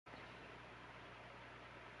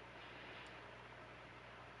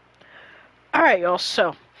Alright, y'all,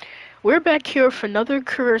 so we're back here for another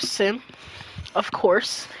career sim, of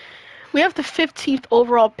course. We have the 15th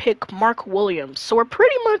overall pick, Mark Williams. So we're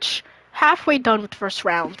pretty much halfway done with the first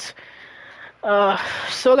round.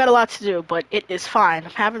 Still got a lot to do, but it is fine.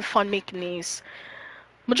 I'm having fun making these.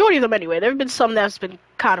 Majority of them anyway. There have been some that's been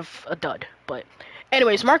kind of a dud. But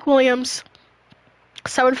anyways, Mark Williams,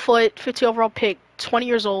 7 foot, 50 overall pick, 20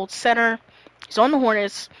 years old, center. He's on the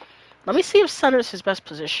Hornets. Let me see if center is his best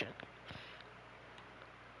position.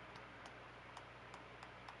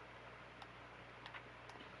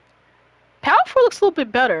 Power forward looks a little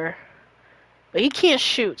bit better, but he can't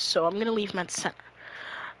shoot, so I'm gonna leave him at center.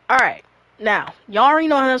 Alright, now, y'all already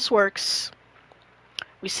know how this works.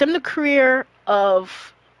 We sim the career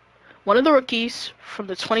of one of the rookies from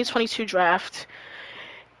the 2022 draft,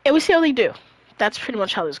 and we see how they do. That's pretty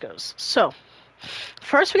much how this goes. So,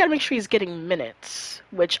 first we gotta make sure he's getting minutes,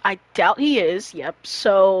 which I doubt he is, yep.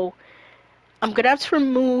 So, I'm gonna have to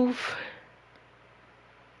remove...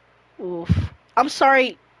 Oof. I'm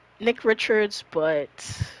sorry, Nick Richards, but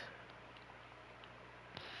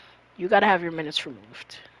you gotta have your minutes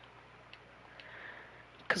removed.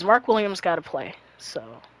 Because Mark Williams gotta play,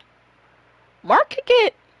 so... Mark could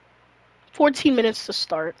get 14 minutes to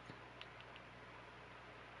start.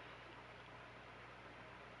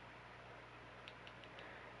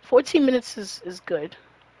 $14 minutes is good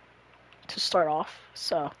to start off.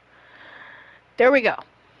 So there we go.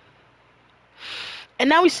 And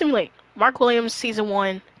now we simulate Mark Williams season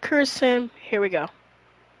 1 career sim. Here we go.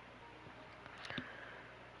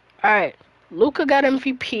 All right, Luka got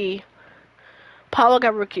MVP. Paulo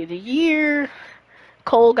got Rookie of the Year.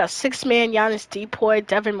 Cole got Sixth Man. Giannis Depoy.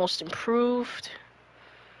 Devin Most Improved.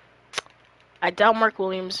 I doubt Mark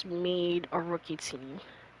Williams made a rookie team.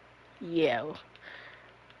 Yeah.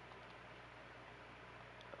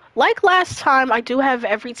 Like last time, I do have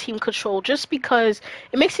every team control just because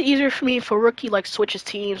it makes it easier for me if a rookie like switches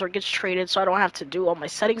teams or gets traded, so I don't have to do all my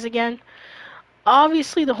settings again.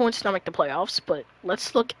 Obviously, the Hornets don't make the playoffs, but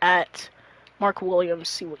let's look at Mark Williams,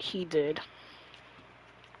 see what he did.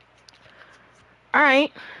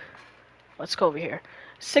 Alright, let's go over here.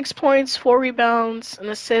 6 points, 4 rebounds, an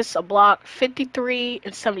assist, a block, 53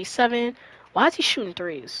 and 77. Why is he shooting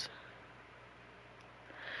threes?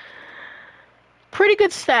 Pretty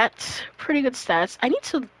good stats. Pretty good stats. I need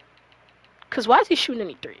to... Because why is he shooting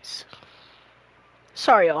any threes?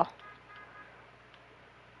 Sorry, y'all.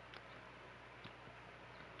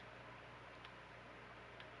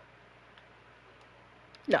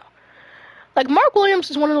 No. Like, Mark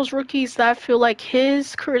Williams is one of those rookies that I feel like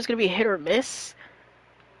his career is going to be hit or miss.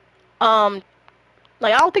 Like,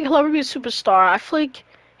 I don't think he'll ever be a superstar. I feel like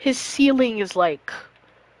his ceiling is, like,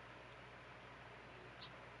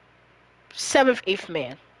 7th, 8th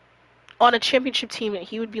man. On a championship team,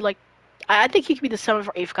 he would be, like... I think he could be the 7th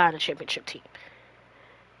or 8th guy on a championship team.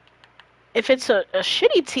 If it's a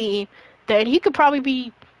shitty team, then he could probably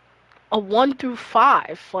be a 1 through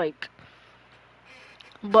 5. Like...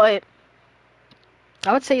 But...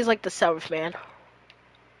 I would say he's, like, the 7th man.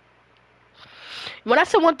 When I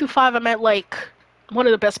said 1 through 5, I meant, like... one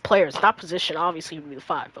of the best players, not position, obviously he would be the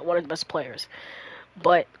 5, but one of the best players.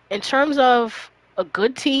 But in terms of a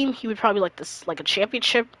good team, he would probably like this, like a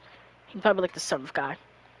championship. He'd probably like the 7th guy.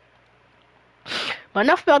 But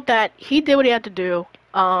enough about that. He did what he had to do.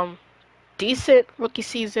 Decent rookie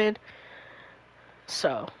season.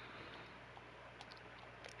 So.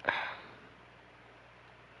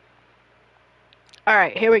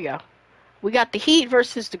 Alright, here we go. We got the Heat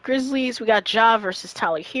versus the Grizzlies. We got Ja versus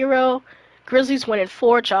Tyler Hero. Grizzlies winning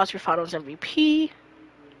 4. Ja's your finals MVP.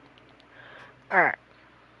 Alright.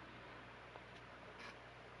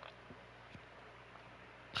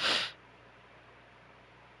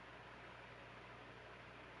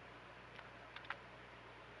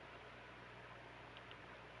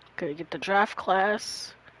 Gonna get the draft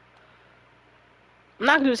class. I'm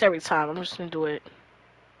not gonna do this every time. I'm just gonna do it.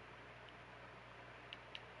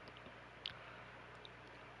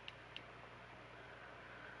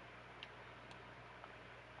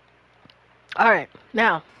 Alright,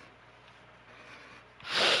 now.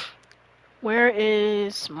 Where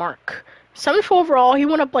is Mark? 74 overall. He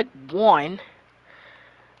went up like 1.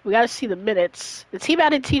 We gotta see the minutes. The team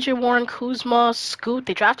added TJ Warren, Kuzma, Scoot.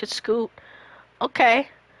 They drafted Scoot. Okay.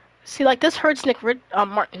 See, like, this hurts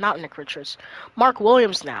not Nick Richards. Mark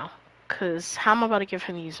Williams now. Because how am I about to give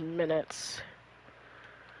him these minutes?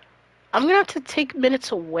 I'm gonna have to take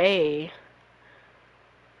minutes away.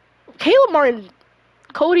 Caleb Martin...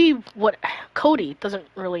 Cody doesn't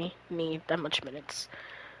really need that much minutes.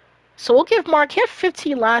 So we'll give Mark... He had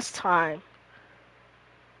 15 last time.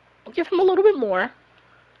 We'll give him a little bit more.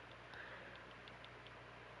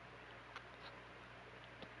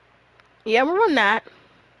 Yeah, we'll run that.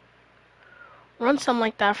 Run something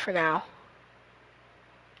like that for now.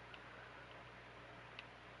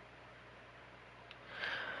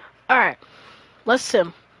 Alright, let's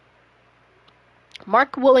sim.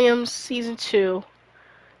 Mark Williams, Season 2.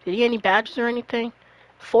 Did he get any badges or anything?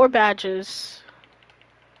 4 badges.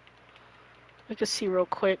 We can see real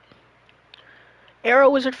quick. Arrow,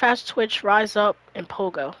 Wizard, Fast Twitch, Rise Up, and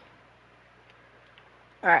Pogo.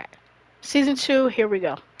 Alright. Season 2, here we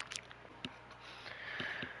go.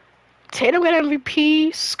 Tatum got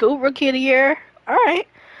MVP, Scoot Rookie of the Year. Alright.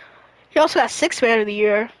 He also got 6th Man of the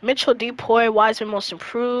Year. Mitchell Depoy, Wiseman Most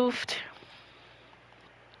Improved.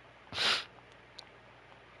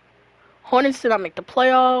 Hornets did not make the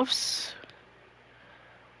playoffs.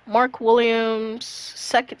 Mark Williams,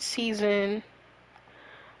 second season.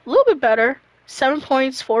 A little bit better. 7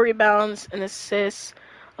 points, 4 rebounds, an assist,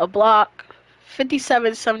 a block,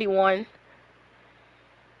 57-71.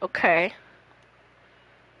 Okay.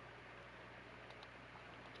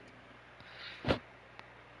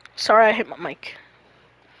 Sorry I hit my mic.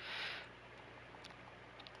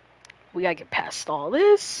 We gotta get past all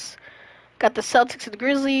this. Got the Celtics and the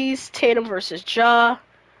Grizzlies. Tatum versus Ja.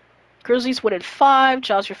 Grizzlies win in 5.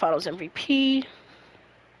 Ja's your finals MVP.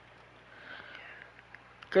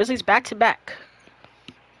 Grizzlies back to back.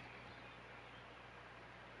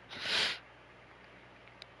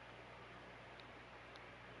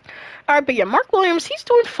 Alright, but yeah, Mark Williams, he's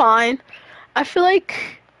doing fine. I feel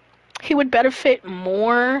like he would benefit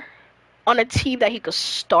more on a team that he could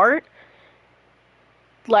start.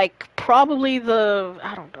 Like, probably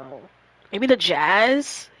I don't know, maybe the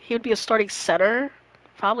Jazz. He would be a starting center,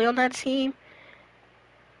 probably on that team.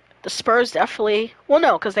 The Spurs, definitely. Well,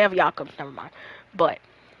 no, because they have Jakob. Never mind. But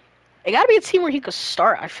it got to be a team where he could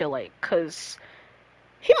start, I feel like, because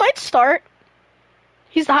he might start.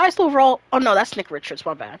 He's the highest overall. Oh, no, that's Nick Richards.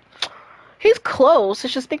 My bad. He's close.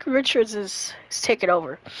 It's just Nick Richards is taking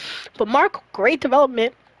over. But Mark, great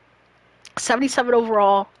development. 77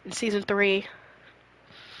 overall in Season 3.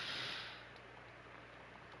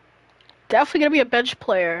 Definitely going to be a bench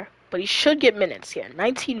player, but he should get minutes. Yeah,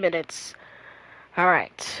 19 minutes. All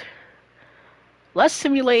right. Let's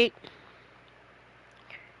simulate.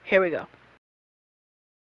 Here we go.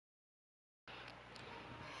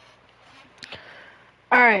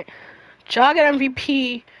 All right. Ja got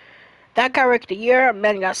MVP. That got Rookie of the Year.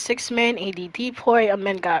 Amen got 6th Man. AD Depoy.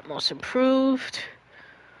 Amen got Most Improved.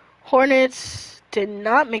 Hornets did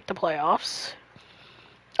not make the playoffs.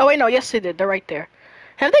 Oh, wait, no. Yes, they did. They're right there.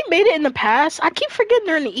 Have they made it in the past? I keep forgetting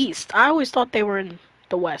they're in the East. I always thought they were in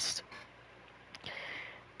the West.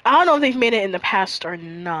 I don't know if they've made it in the past or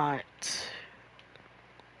not.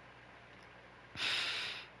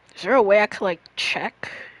 Is there a way I could, like,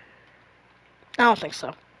 check? I don't think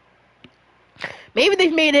so. Maybe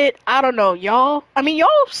they've made it. I don't know, y'all. I mean, y'all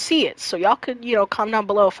see it, so y'all could, comment down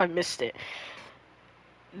below if I missed it.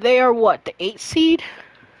 They are what, the 8th seed?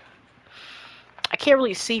 I can't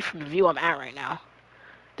really see from the view I'm at right now.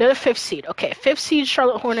 They're the 5th seed. Okay, 5th seed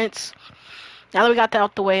Charlotte Hornets. Now that we got that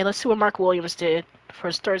out the way, let's see what Mark Williams did for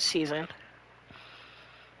his 3rd season.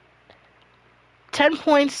 10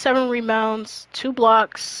 points, 7 rebounds, 2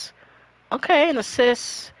 blocks. Okay, an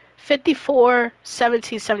assist. 54,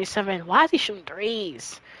 17, 77. Why is he shooting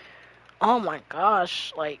threes? Oh my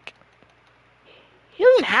gosh, like, he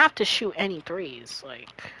doesn't have to shoot any threes,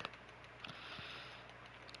 like.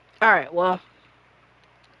 Alright, well,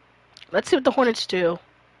 let's see what the Hornets do.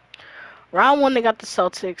 Round 1, they got the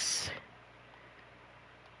Celtics.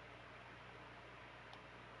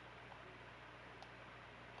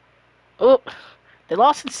 Oh, they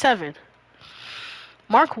lost in 7.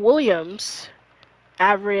 Mark Williams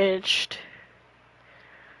averaged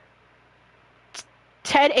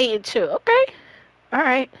 10, 8, and 2. Okay,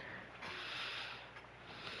 alright.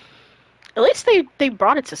 At least they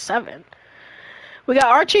brought it to 7. We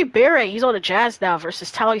got RJ Barrett. He's on the Jazz now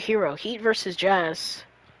versus Tyler Hero. Heat versus Jazz.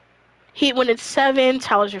 Heat win in 7.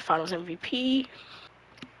 Tyler's your finals MVP.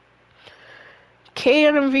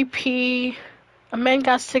 KN MVP. Amen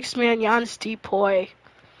got 6th Man. Giannis Depoy.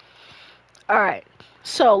 Alright.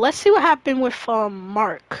 So, let's see what happened with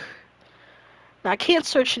Mark. Now, I can't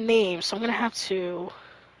search names, so I'm going to have to...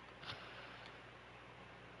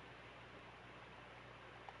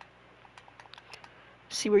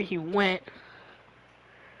 see where he went.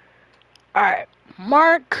 Alright.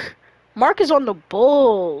 Mark is on the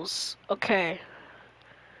Bulls. Okay.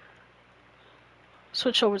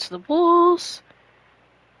 Switch over to the Bulls.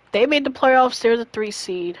 They made the playoffs. They're the 3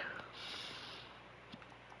 seed.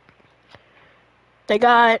 They do,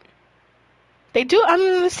 I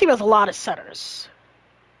mean, this team has a lot of centers.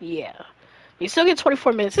 Yeah. You still get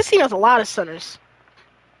 24 minutes. This team has a lot of centers.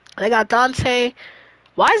 They got Dante.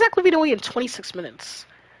 Why is Zach LaVine only in 26 minutes?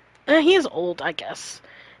 He is old, I guess.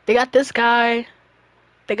 They got this guy.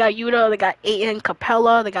 They got Yuta. They got Aiden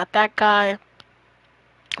Capella. They got that guy.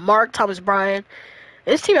 Mark Thomas Bryant.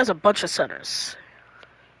 This team has a bunch of centers.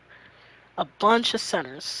 A bunch of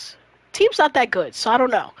centers. Team's not that good, so I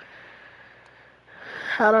don't know.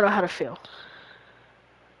 I don't know how to feel.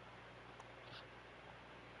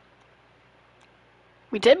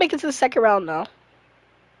 We did make it to the second round, though.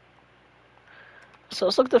 So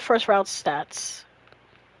let's look at the first round stats.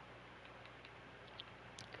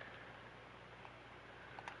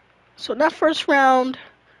 So in that first round,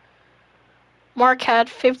 Mark had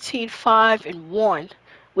 15, 5, and 1.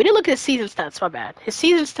 We didn't look at his season stats, my bad. His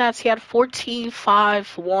season stats, he had 14,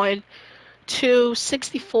 5, 1, 2,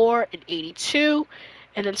 64, and 82.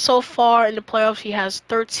 And then so far in the playoffs, he has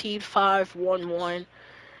 13, 5, 1, 1,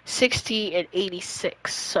 60, and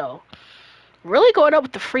 86. So really going up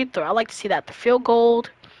with the free throw. I like to see that. The field goal.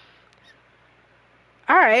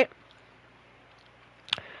 All right.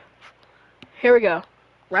 Here we go.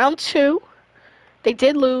 Round 2. They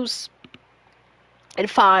did lose in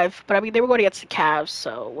 5, but I mean, they were going against the Cavs,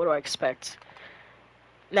 so what do I expect?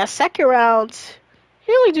 Now, second round,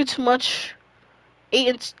 he didn't really do too much.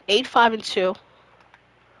 8, 5, and 2.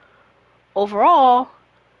 Overall,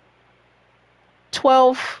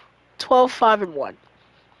 12, 12, 5, and 1.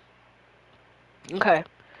 Okay.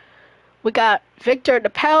 We got Victor and the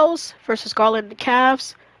Pels versus Garland and the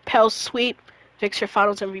Cavs. Pels sweep. Victor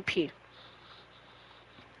Finals MVP.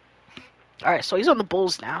 Alright, so he's on the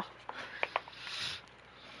Bulls now.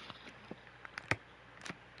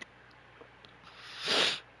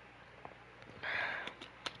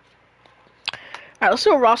 Alright, let's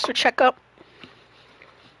do a roster checkup.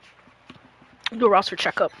 Do a roster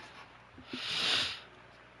checkup.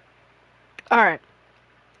 Alright.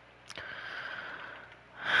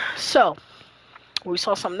 So, we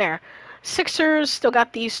saw something there. Sixers still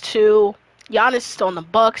got these two. Giannis still on the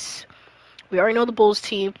Bucks. We already know the Bulls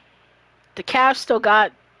team. The Cavs still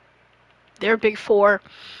got their big four.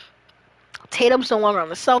 Tatum's no longer on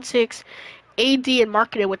the Celtics. AD and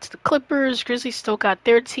Markkanen went to the Clippers. Grizzlies still got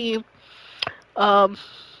their team.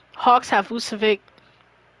 Hawks have Vucevic.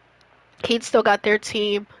 Heat still got their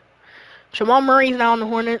team. Jamal Murray's now on the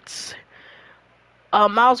Hornets.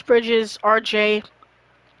 Miles Bridges, RJ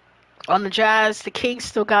on the Jazz. The Kings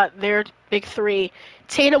still got their big three.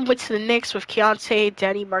 Tatum went to the Knicks with Keontae,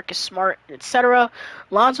 Denny, Marcus Smart, etc.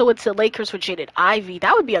 Lonzo went to the Lakers with Jaden Ivey.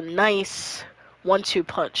 That would be a nice 1-2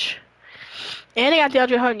 punch. And they got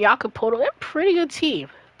DeAndre Hunter and Jakob Poeltl. They're a pretty good team.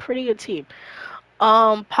 Pretty good team.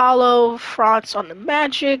 Paulo France on the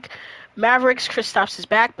Magic. Mavericks, Kristaps is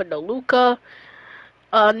back, but no Luka.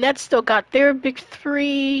 Nets still got their big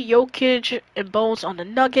three. Jokic and Bones on the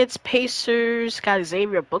Nuggets. Pacers got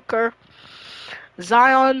Xavier Booker.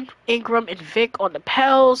 Zion, Ingram, and Vic on the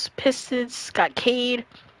Pels. Pistons got Cade.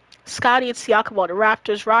 Scotty and Siakam on the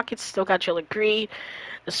Raptors. Rockets still got Jalen Green.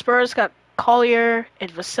 The Spurs got Collier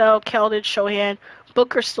and Vassell, Keldon, Shohan.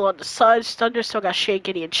 Booker still on the Suns. Thunder still got Shea,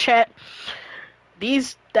 Giddey, and Chet.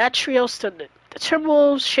 That trio still the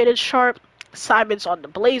Timberwolves, Shaedon Sharpe. Simons on the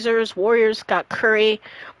Blazers. Warriors got Curry,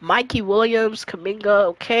 Mikey Williams, Kuminga,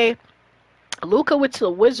 okay. Luka went to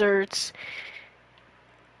the Wizards.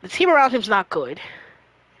 The team around him's not good.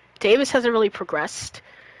 Davis hasn't really progressed.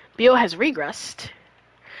 Beal has regressed.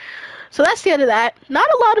 So that's the end of that. Not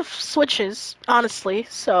a lot of switches, honestly.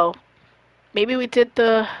 So maybe we did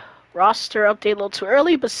the roster update a little too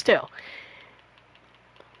early, but still.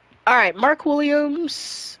 Alright, Mark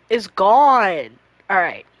Williams is gone.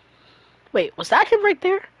 Alright. Wait, was that him right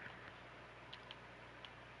there?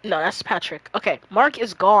 No, that's Patrick. Okay, Mark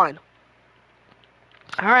is gone.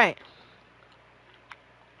 Alright.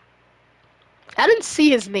 I didn't see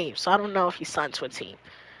his name, so I don't know if he signed to a team.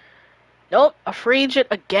 Nope, a free agent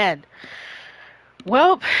again.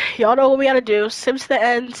 Well, y'all know what we gotta do. Sims to the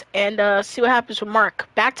end and see what happens with Mark.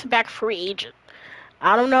 Back-to-back free agent.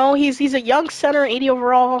 I don't know. He's a young center, 80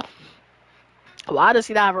 overall. Why does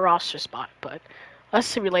he not have a roster spot? But let's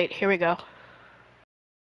simulate. Here we go.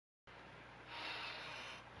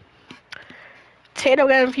 Tatum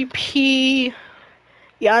MVP.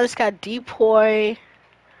 Giannis got Depoy.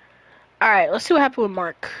 Alright, let's see what happened with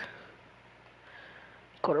Mark.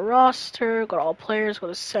 Go to roster, go to all players, go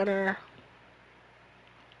to center.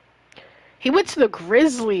 He went to the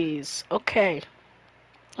Grizzlies. Okay.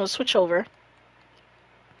 Let's switch over.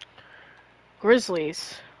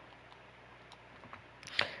 Grizzlies.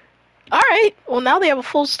 Alright, well now they have a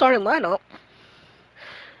full starting lineup.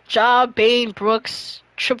 Ja, Bane, Brooks,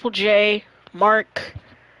 Triple J, Mark.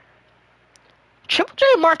 Triple J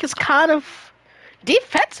and Mark is kind of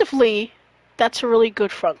defensively. That's a really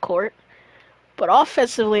good front court, but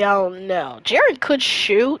offensively, I don't know. Jaren could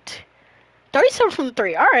shoot 37 from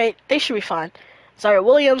three. All right, they should be fine. Zaire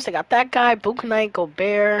Williams, they got that guy. Bukanite,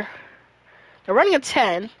 Gobert. They're running a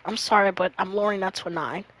 10. I'm sorry, but I'm lowering that to a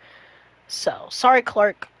 9. So, sorry,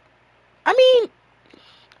 Clark. I mean,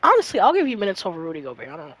 honestly, I'll give you minutes over Rudy Gobert.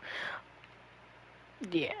 I don't know.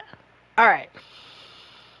 Yeah. All right.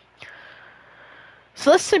 So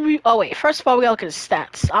let's see. Oh wait. First of all, we gotta look at his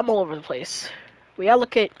stats. I'm all over the place. We gotta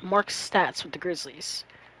look at Mark's stats with the Grizzlies.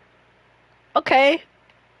 Okay.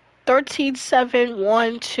 13, 7,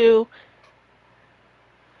 1, 2,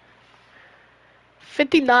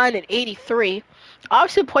 59, and 83.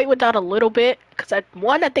 Obviously, point went down a little bit because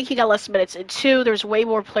one, I think he got less minutes, and two, there's way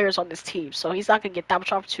more players on this team, so he's not gonna get that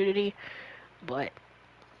much opportunity. But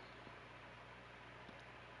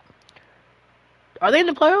are they in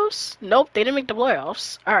the playoffs? Nope, they didn't make the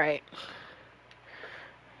playoffs. All right.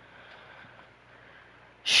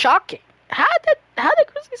 Shocking. How did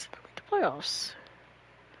Grizzlies not make the playoffs?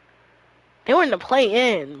 They were in the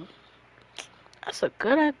play-in.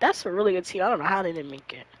 That's a really good team. I don't know how they didn't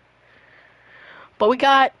make it. But we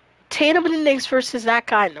got Tatum and the Knicks versus that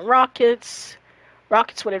guy in the Rockets.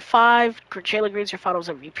 Rockets win at 5. Jalen Green's your Finals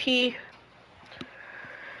MVP.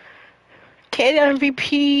 KD got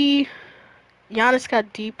MVP. Giannis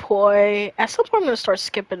got Depoy. At some point, I'm gonna start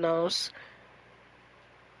skipping those.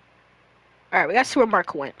 All right, we gotta see where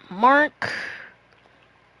Mark went. Mark.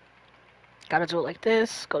 Gotta do it like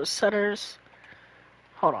this. Go to centers.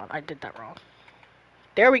 Hold on, I did that wrong.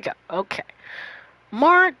 There we go. Okay.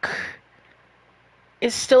 Mark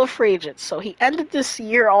is still a free agent, so he ended this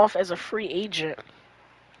year off as a free agent.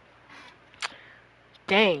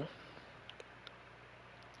 Dang.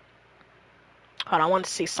 Hold on, I want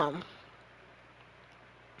to see something.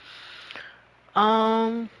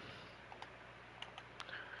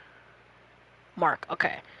 Mark,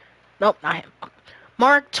 okay. Nope, not him.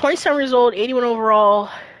 Mark, 27 years old, 81 overall.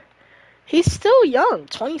 He's still young,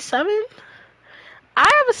 27? I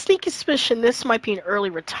have a sneaky suspicion this might be an early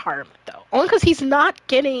retirement, though. Only because he's not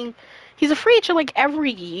getting... He's a free agent, like,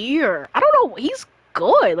 every year. I don't know. He's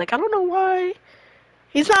good. Like, I don't know why.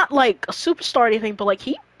 He's not, like, a superstar or anything, but, like,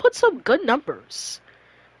 he puts up good numbers.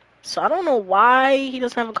 So I don't know why he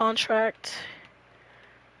doesn't have a contract.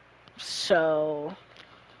 So...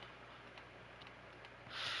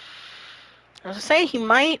 I was saying he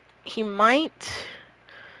might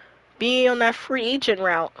be on that free agent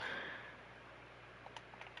route.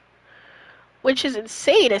 Which is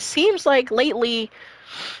insane. It seems like lately,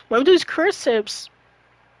 when we do these career sips,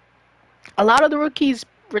 a lot of the rookies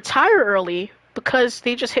retire early because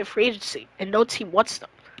they just hit free agency and no team wants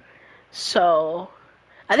them. So,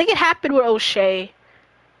 I think it happened with O'Shea.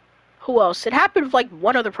 Who else? It happened with like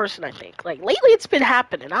one other person, I think. Like lately, it's been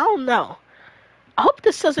happening. I don't know. I hope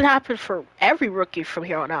this doesn't happen for every rookie from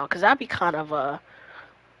here on out, because that'd be kind of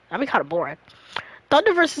boring.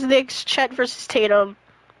 Thunder versus Knicks, Chet versus Tatum,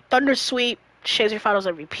 Thunder sweep, Shay's your Finals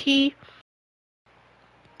MVP.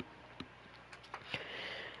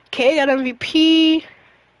 K got MVP.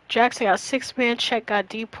 Jackson got 6-man. Chet got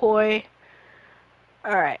Depoy.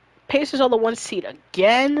 Alright. Pacers on the 1 seed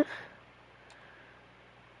again.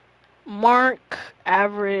 Mark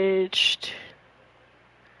averaged...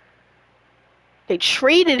 They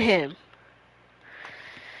traded him.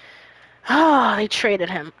 Ah, they traded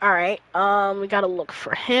him. Alright. We gotta look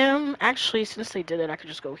for him. Actually, since they did it, I could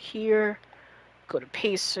just go here. Go to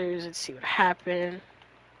Pacers and see what happened.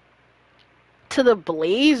 To the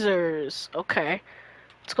Blazers. Okay.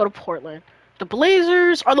 Let's go to Portland. The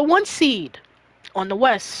Blazers are the 1 seed on the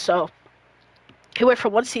West, so he went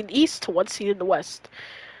from 1 seed in the East to 1 seed in the West.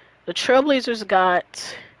 The Trailblazers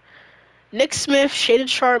got Nick Smith, Shaedon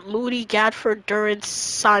Sharpe, Moody, Gadford, Durant,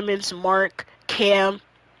 Simons, Mark, Cam,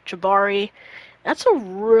 Jabari. That's a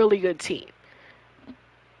really good team.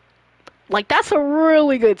 Like, that's a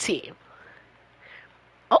really good team.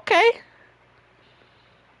 Okay.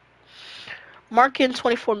 Mark in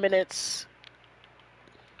 24 minutes.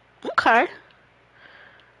 Okay.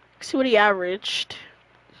 See what he averaged.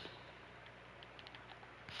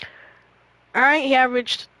 Alright, he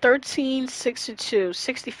averaged 13, 62,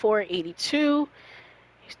 64, 82.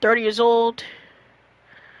 He's 30 years old.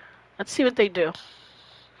 Let's see what they do.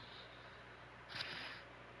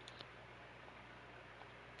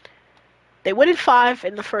 They win in 5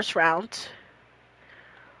 in the first round.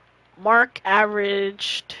 Mark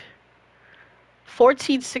averaged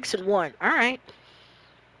 14, 6, and 1. Alright.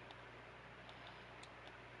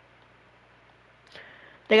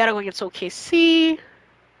 They gotta go against OKC.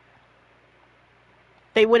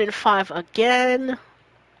 They win in 5 again.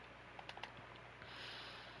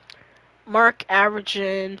 Mark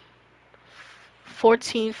averaging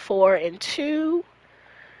 14, 4, and 2.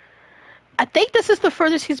 I think this is the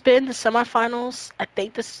furthest he's been, the semifinals. I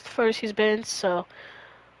think this is the furthest he's been, so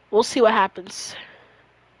we'll see what happens.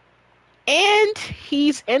 And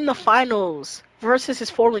he's in the finals versus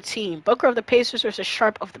his former team. Booker of the Pacers versus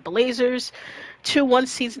Sharp of the Blazers. 2-1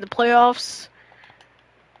 seeds in the playoffs.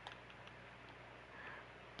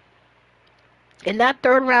 In that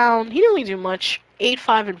third round, he didn't really do much.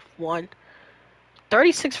 8-5 and 1.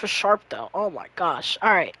 36 for Sharp though. Oh my gosh.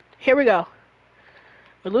 Alright, here we go.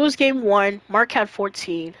 We lose game 1. Mark had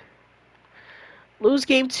 14. Lose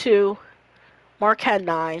game 2. Mark had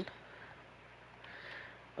 9.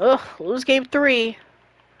 Ugh, lose game 3.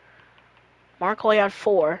 Mark only had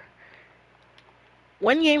 4.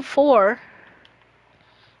 Win game 4.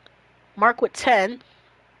 Mark with 10.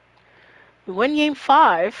 We win game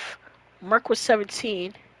 5. Mark with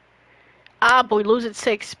 17. But we lose at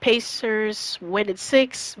 6. Pacers win at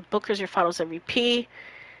 6. Booker's your finals MVP.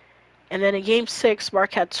 And then in game 6,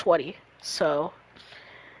 Mark had 20. So,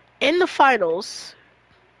 in the finals,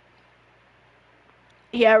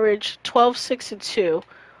 he averaged 12, 6, and 2.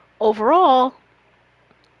 Overall,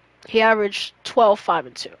 he averaged 12, 5,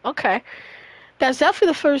 and 2. Okay. That's definitely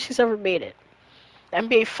the first he's ever made it.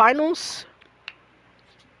 NBA Finals.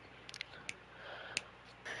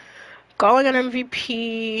 Going on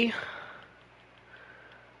MVP.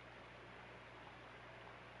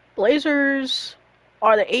 Blazers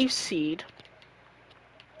are the 8th seed.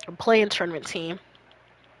 A play-in tournament team.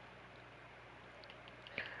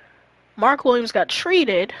 Mark Williams got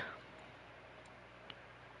traded.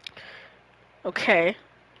 Okay.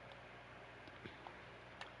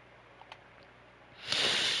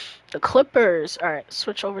 The Clippers. Alright,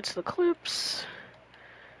 switch over to the Clips.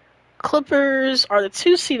 Clippers are the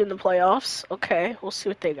 2 seed in the playoffs. Okay, we'll see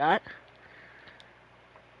what they got.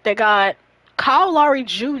 They got Kyle Lowry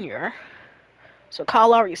Jr. So Kyle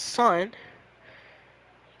Lowry's son.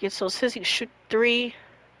 Gets those hits. He can shoot 3.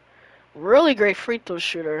 Really great free throw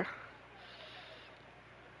shooter.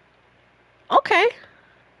 Okay.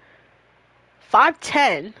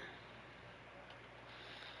 5'10".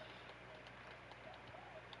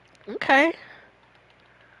 Okay.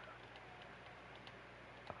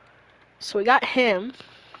 So we got him.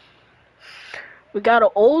 We got an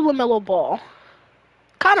old LaMelo Ball.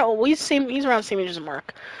 Kind of old. He's around the same age as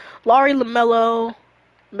Mark. Laurie, LaMelo,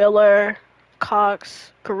 Miller,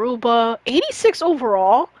 Cox, Garuba. 86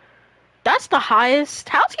 overall. That's the highest.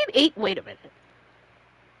 How's he at 8? Wait a minute.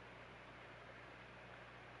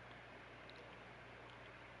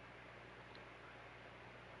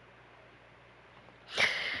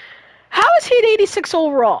 How is he at 86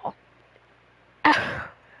 overall?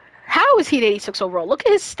 How is he at 86 overall? Look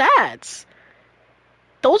at his stats.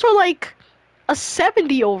 Those are like a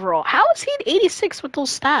 70 overall. How is he at 86 with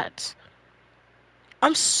those stats?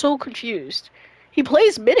 I'm so confused. He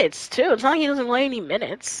plays minutes, too. It's not like he doesn't play any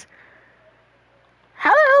minutes.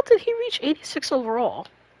 How the hell did he reach 86 overall?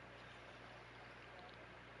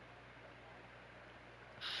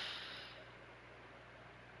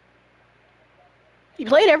 He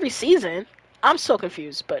played every season. I'm so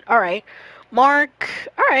confused, but alright. Mark,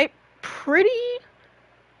 alright. Pretty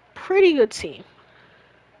good team.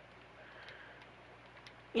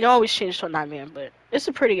 You know, always change to a 9-man, but it's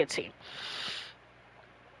a pretty good team.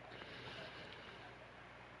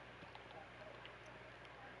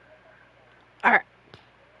 Alright.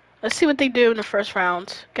 Let's see what they do in the first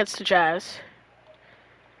round against the Jazz.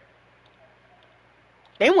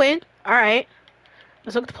 They win. Alright.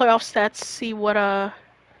 Let's look at the playoff stats, see what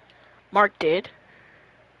Mark did.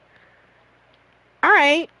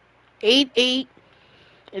 Alright. 8, 8,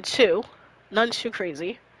 and 2. Nothing too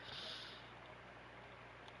crazy.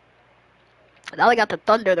 Now they got the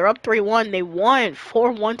Thunder. They're up 3-1. They won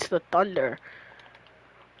 4-1 to the Thunder.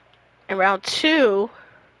 In round 2,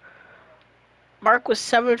 Mark was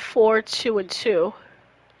 7-4, 2 and 2.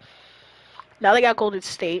 Now they got Golden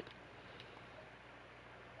State.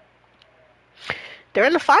 They're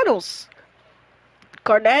in the finals.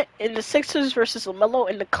 Garnett in the Sixers versus LaMelo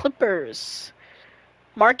in the Clippers.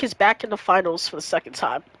 Mark is back in the finals for the second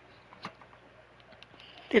time.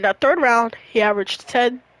 In that third round, he averaged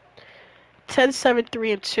 10, 7,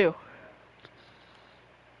 3, and 2.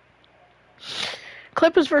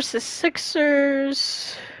 Clippers versus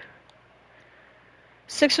Sixers.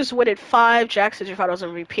 Sixers win at 5. Jackson's your finals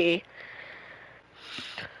MVP.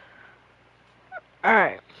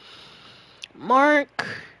 Alright. Mark.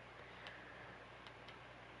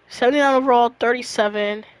 79 overall,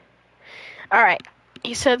 37. Alright.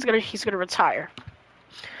 He said he's gonna retire.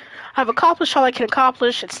 I've accomplished all I can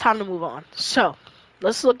accomplish. It's time to move on. So,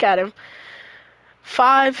 let's look at him.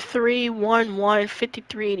 5'3",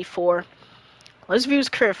 53, 84. Let's view his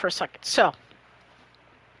career for a second. So,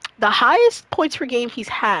 the highest points per game he's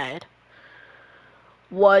had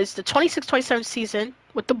was the 26-27 season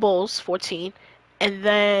with the Bulls, 14, and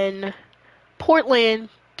then Portland,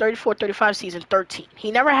 34-35 season, 13.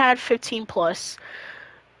 He never had 15 plus.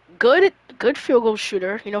 Good field goal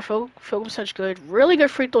shooter. You know, field goal percentage good. Really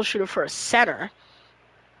good free throw shooter for a center.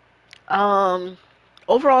 Um,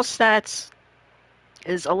 Overall stats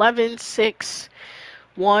is 11, 6,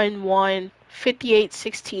 1, 1, 58,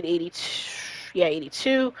 16, 82. Yeah,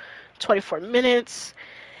 82, 24 minutes.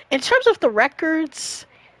 In terms of the records,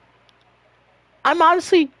 I'm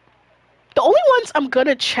honestly the only ones I'm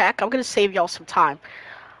gonna check. I'm gonna save y'all some time.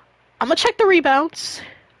 I'm gonna check the rebounds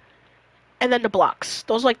and then the blocks.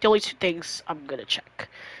 Those are like the only two things I'm gonna check,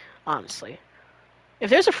 honestly. If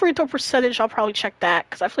there's a free throw percentage, I'll probably check that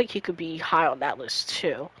because I feel like he could be high on that list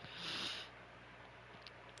too.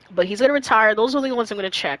 But he's gonna retire. Those are the only ones I'm gonna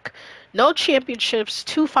check. No championships,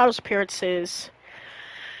 2 finals appearances.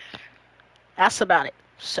 That's about it.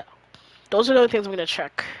 So those are the only things I'm gonna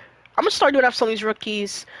check. I'm gonna start doing up some of these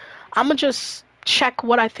rookies. I'm gonna just check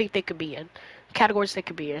what I think they could be in, categories they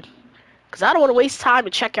could be in, because I don't want to waste time to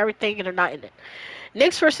check everything and they're not in it.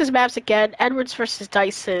 Knicks versus Mavs again. Edwards versus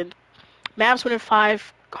Dyson. Mavs winning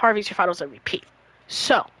 5. Harvey's your finals MVP.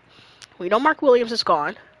 So we know Mark Williams is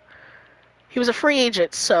gone. He was a free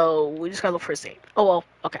agent, so we just gotta look for his name. Oh well,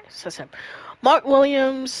 okay, so that's him. Mark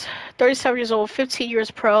Williams, 37 years old, 15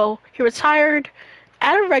 years pro. He retired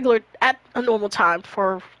at a normal time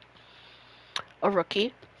for a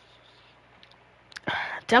rookie.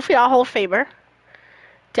 Definitely a Hall of Famer.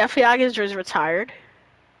 Definitely not his jersey retired.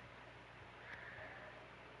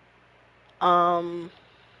 Um,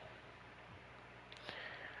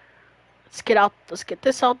 let's get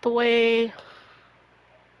this out the way.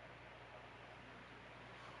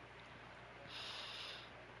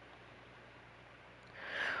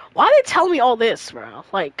 Why are they telling me all this, bro?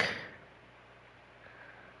 Like,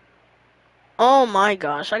 oh my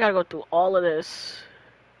gosh, I gotta go through all of this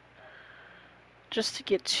just to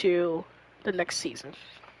get to the next season.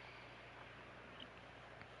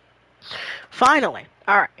 Finally.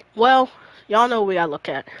 Alright, well, y'all know what we gotta look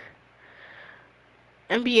at.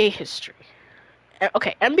 NBA history.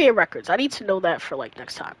 Okay, NBA records. I need to know that for, like,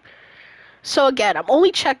 next time. So, again, I'm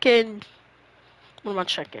only checking... What am I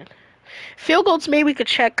checking? Field goals, maybe we could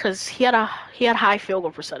check, because he had high field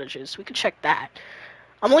goal percentages. We could check that.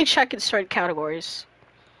 I'm only checking certain categories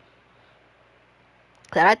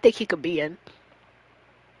that I think he could be in.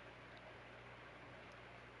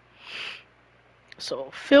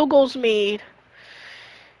 So, field goals made.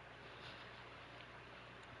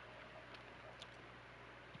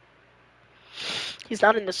 He's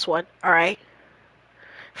not in this one. Alright.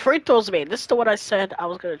 Free throws made. This is the one I said I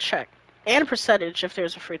was going to check. And percentage, if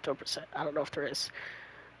there's a free throw percent. I don't know if there is.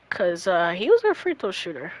 Because he was a free throw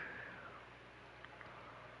shooter.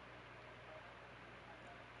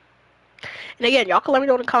 And again, y'all can let me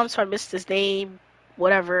know in the comments if I missed his name,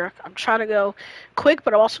 whatever. I'm trying to go quick,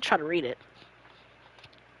 but I'm also trying to read it.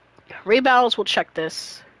 Rebounds, we'll check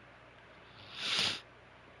this.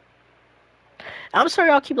 I'm sorry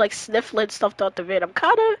y'all keep like sniffling stuff throughout the vid. I'm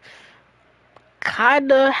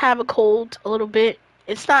kinda have a cold a little bit.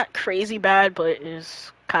 It's not crazy bad, but it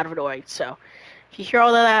is kind of annoying. So if you hear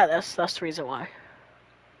all of that, that's the reason why.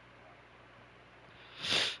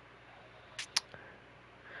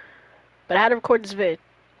 But I had to record this vid,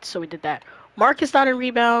 so we did that. Mark is not in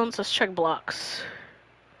rebounds. Let's check blocks.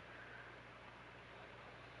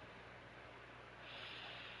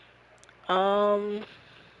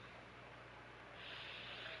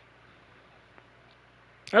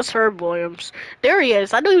 That's Herb Williams. There he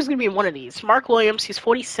is. I knew he was going to be in one of these. Mark Williams, he's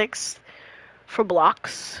 46th for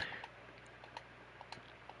blocks.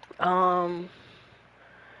 Field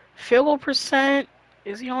goal percent.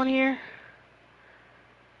 Is he on here?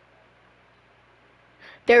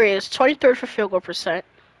 There he is. 23rd for field goal percent.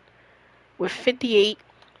 With 58%.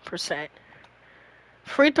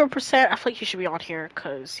 Free throw percent, I feel like he should be on here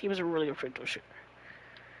because he was a really good free throw shooter.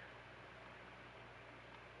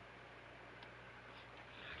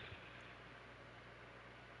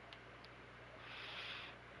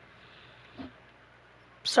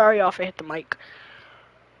 Sorry y'all if I hit the mic.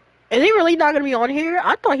 Is he really not going to be on here?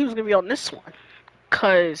 I thought he was going to be on this one.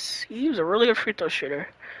 Because he was a really good free throw shooter.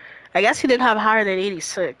 I guess he didn't have higher than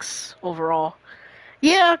 86 overall.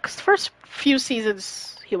 Yeah, because the first few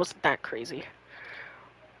seasons, he wasn't that crazy.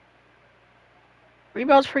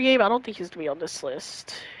 Rebounds per game, I don't think he's going to be on this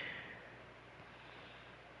list.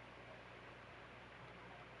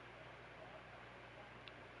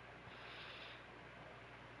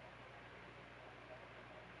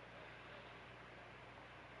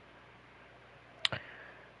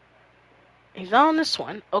 He's not on this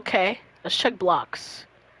one. Okay, let's check blocks.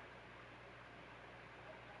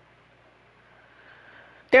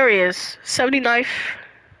 There he is. 79th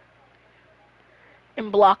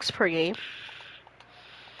in blocks per game.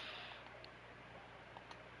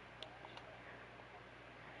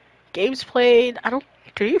 Games played. I don't.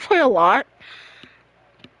 Did he play a lot?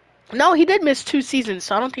 No, he did miss 2 seasons,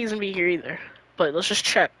 so I don't think he's gonna be here either. But let's just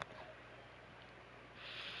check.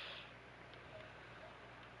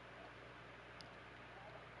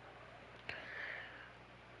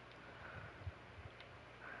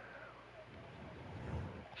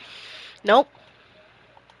 Nope.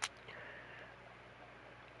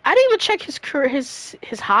 I didn't even check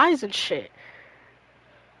his highs and shit.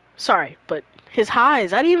 Sorry, but his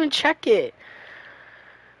highs. I didn't even check it.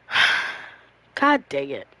 God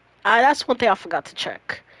dang it. That's one thing I forgot to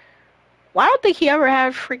check. Well, I don't think he ever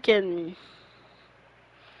had freaking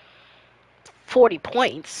 40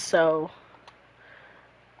 points, so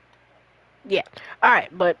yeah.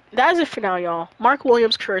 Alright, but that is it for now, y'all. Mark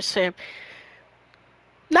Williams, career sim.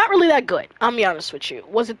 Not really that good, I'll be honest with you.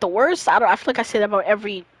 Was it the worst? I feel like I say that about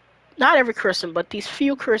not every career sim, but these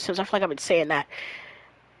few career sims, I feel like I've been saying that.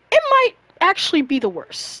 It might actually be the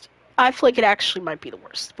worst. I feel like it actually might be the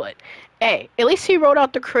worst, but hey, at least he wrote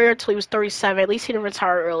out the career until he was 37. At least he didn't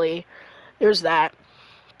retire early. There's that.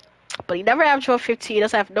 But he never averaged over 15. He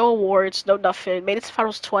doesn't have no awards, no nothing. Made it to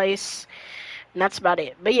finals twice. And that's about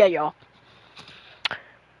it. But yeah, y'all.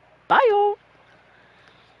 Bye, y'all.